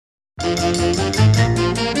I've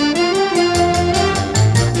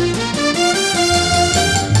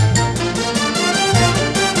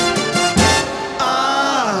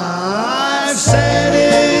said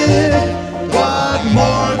it, what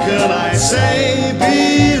more could I say?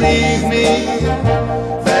 Believe me,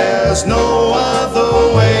 there's no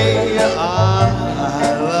other way.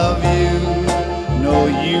 I love you, no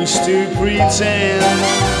use to pretend.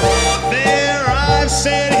 There, I've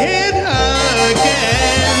said it again.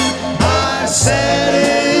 I've said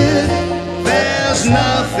it, there's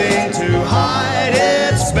nothing to hide.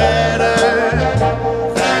 It's better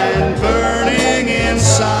than burning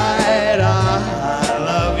inside. I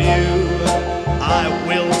love you, I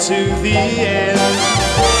will to the end.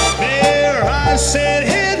 There, I've said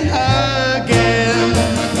it again.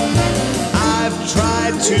 I've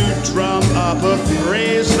tried to drum up a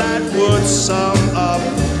phrase that would sum up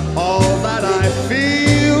all that I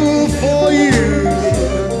feel for you.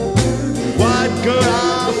 What good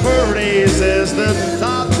are phrases, the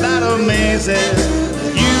thought that amazes?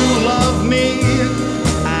 You love me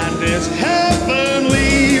and it's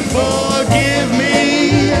heavenly. Forgive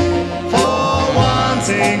me for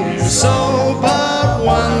wanting you so, but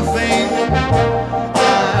one thing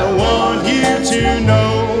I want you to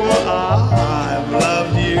know: I've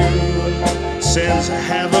loved you since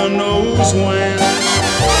heaven knows when.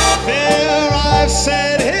 There, I've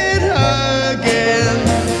said it again.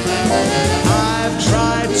 I've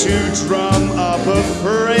tried to drum up a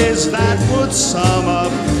phrase that would sum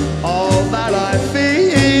up all that I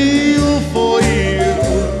feel for you.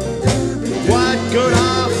 What good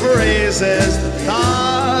are phrases, the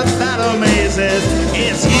thought that amazes?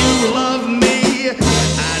 It's you love